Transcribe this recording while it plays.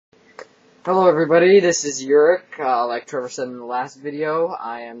Hello everybody, this is Yurik. Like Trevor said in the last video,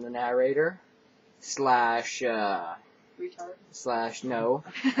 I am the narrator, slash, Retard. slash, no,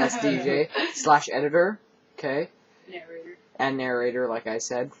 that's DJ, slash editor, okay? Narrator. And narrator, like I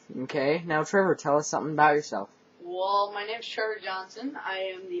said, okay? Now Trevor, tell us something about yourself. Well, my name's Trevor Johnson.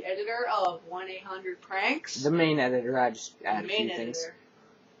 I am the editor of 1-800-PRANKS. The main editor, I just add The a few main things. editor.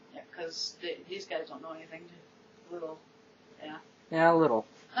 Yeah, because these guys don't know anything. Little. Yeah. Yeah, a little.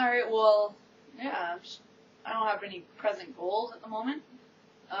 Alright, well, yeah, I don't have any present goals at the moment.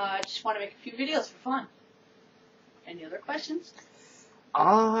 I just want to make a few videos for fun. Any other questions?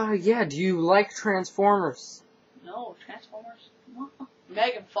 Yeah, do you like Transformers? No, Transformers? No.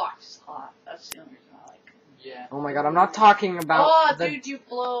 Megan Fox is hot. That's the only reason I like her. Yeah. Oh my god, I'm not talking about dude, you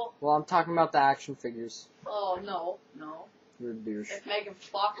blow. Well, I'm talking about the action figures. Oh, no. You're a douche. If Megan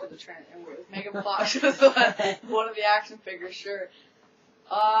Fox was one of the action figures, sure.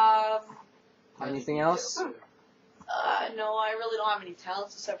 Anything else? No, I really don't have any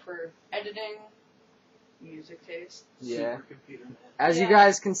talents except for editing, music taste. Yeah. Supercomputer man. As you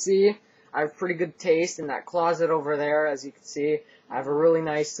guys can see, I have pretty good taste in that closet over there. As you can see, I have a really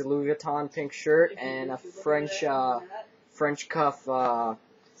nice Louis Vuitton pink shirt and a French cuff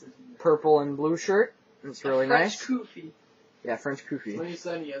purple and blue shirt. It's really nice. French kufi. Yeah, French kufi. Let me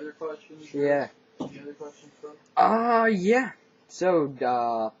say any other questions? Yeah. Any other questions, bro? Yeah.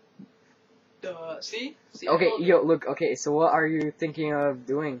 So, See? okay, look, okay, so what are you thinking of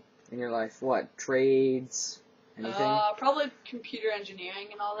doing in your life? What? Trades? Anything? Probably computer engineering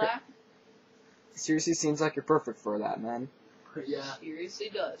and all that. Seriously, seems like you're perfect for that, man. Yeah. Seriously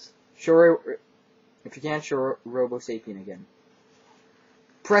does. Show, if you can't, show Robo Sapien again.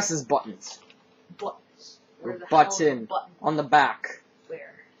 Press his buttons. Buttons. Or Where the hell is the button. button? On the back.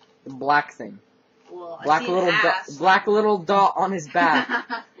 Where? The black thing. Well, I Black see an little ass. black little dot on his back.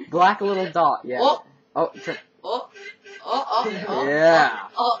 Black little dot, yeah. Oh. Oh, Oh, yeah.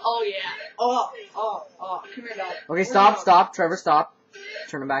 Oh, yeah. Oh, come here, dog. Okay, stop, Trevor, stop.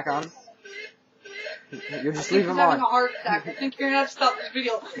 Turn it back on. You'll just leave him He's having a on. heart attack. I think you're gonna have to stop this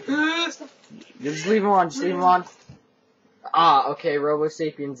video. You'll just leave him on, okay, Robo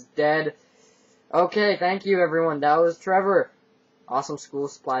Sapien's dead. Okay, thank you everyone. That was Trevor. Awesome school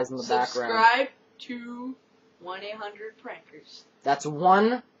supplies in the background. Subscribe to 1-800-PRANKERS. That's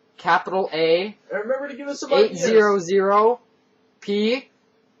 1 capital A And remember to give us some ideas. 800P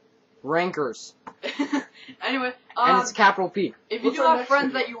Rankers. Anyway, And it's capital P. if you What's do our have next friends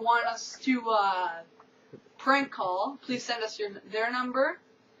video? that you want us to prank call, please send us their number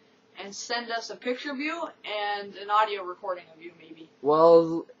and send us a picture of you and an audio recording of you, maybe.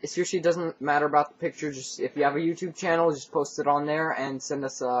 Well, it seriously doesn't matter about the picture. Just if you have a YouTube channel, just post it on there and send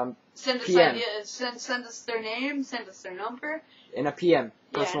us Send us PM. ideas. Send us their name. Send us their number. in a PM,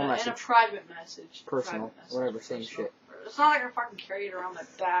 Yeah, personal in a message. private message. Personal, Private message. whatever, same Personal. shit. It's not like I fucking carry it around my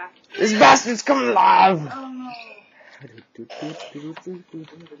back. This bastard's coming alive! Oh no.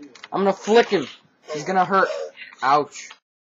 I'm gonna flick him. He's gonna hurt. Ouch.